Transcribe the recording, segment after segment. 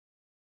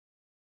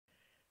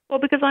Well,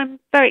 because I'm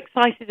very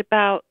excited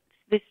about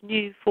this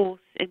new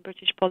force in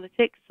British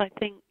politics. I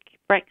think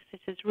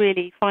Brexit has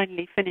really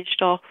finally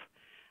finished off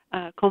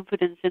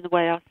confidence in the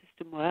way our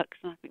system works,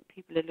 and I think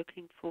people are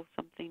looking for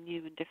something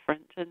new and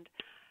different. And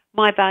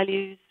my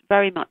values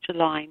very much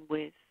align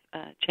with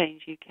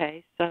Change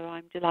UK, so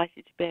I'm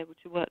delighted to be able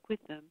to work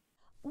with them.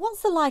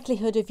 What's the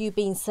likelihood of you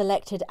being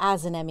selected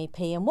as an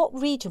MEP, and what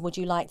region would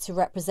you like to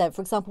represent?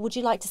 For example, would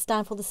you like to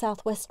stand for the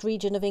southwest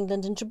region of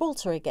England and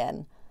Gibraltar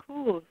again? Of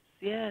course,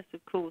 yes,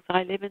 of course.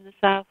 I live in the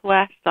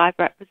southwest. I've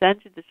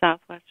represented the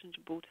southwest and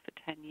Gibraltar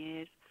for 10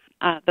 years.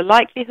 The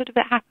likelihood of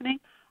it happening,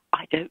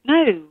 I don't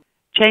know.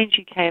 Change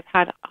UK have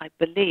had, I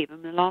believe,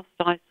 and the last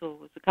I saw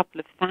was a couple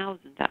of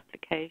thousand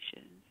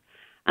applications,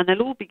 and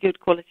they'll all be good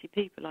quality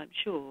people, I'm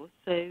sure.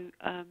 So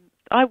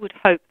I would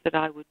hope that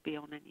I would be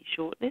on any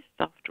shortlist.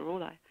 After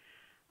all, I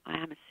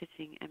am a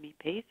sitting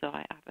MEP, so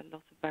I have a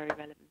lot of very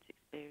relevant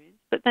experience.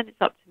 But then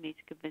it's up to me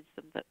to convince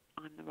them that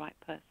I'm the right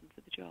person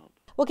for the job.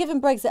 Well,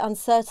 given Brexit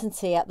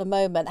uncertainty at the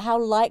moment, how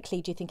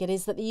likely do you think it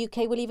is that the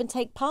UK will even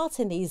take part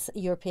in these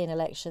European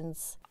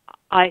elections?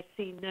 I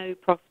see no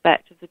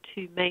prospect of the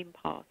two main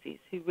parties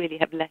who really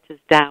have let us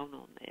down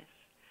on this.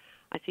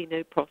 I see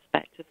no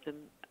prospect of them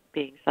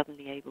being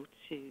suddenly able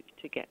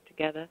to get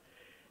together.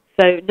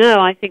 So, no,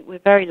 I think we're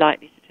very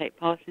likely to take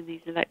part in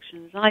these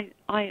elections.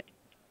 I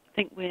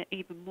think we're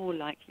even more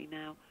likely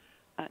now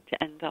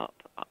to end up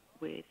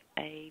with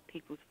a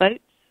people's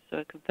vote, so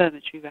a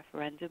confirmatory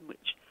referendum,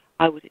 which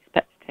I would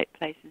expect to take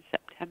place in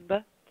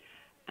September.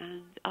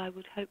 And I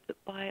would hope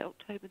that by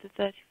October the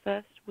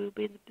 31st, we'll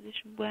be in the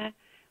position where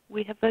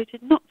we have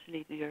voted not to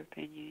leave the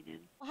European Union.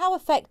 How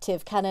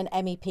effective can an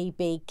MEP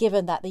be,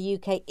 given that the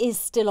UK is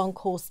still on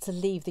course to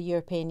leave the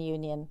European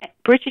Union?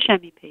 British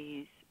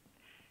MEPs,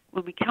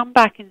 when we come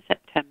back in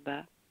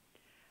September,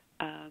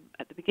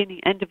 at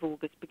the end of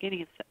August,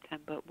 beginning of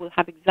September, will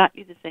have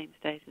exactly the same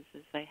status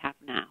as they have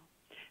now.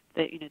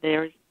 There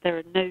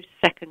are no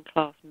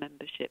second-class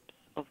memberships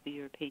of the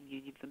European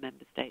Union for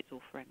member states or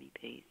for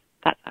MEPs.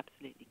 That's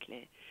absolutely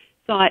clear.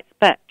 So I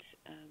expect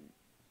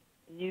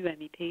new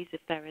MEPs, if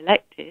they're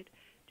elected,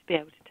 to be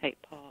able to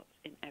take part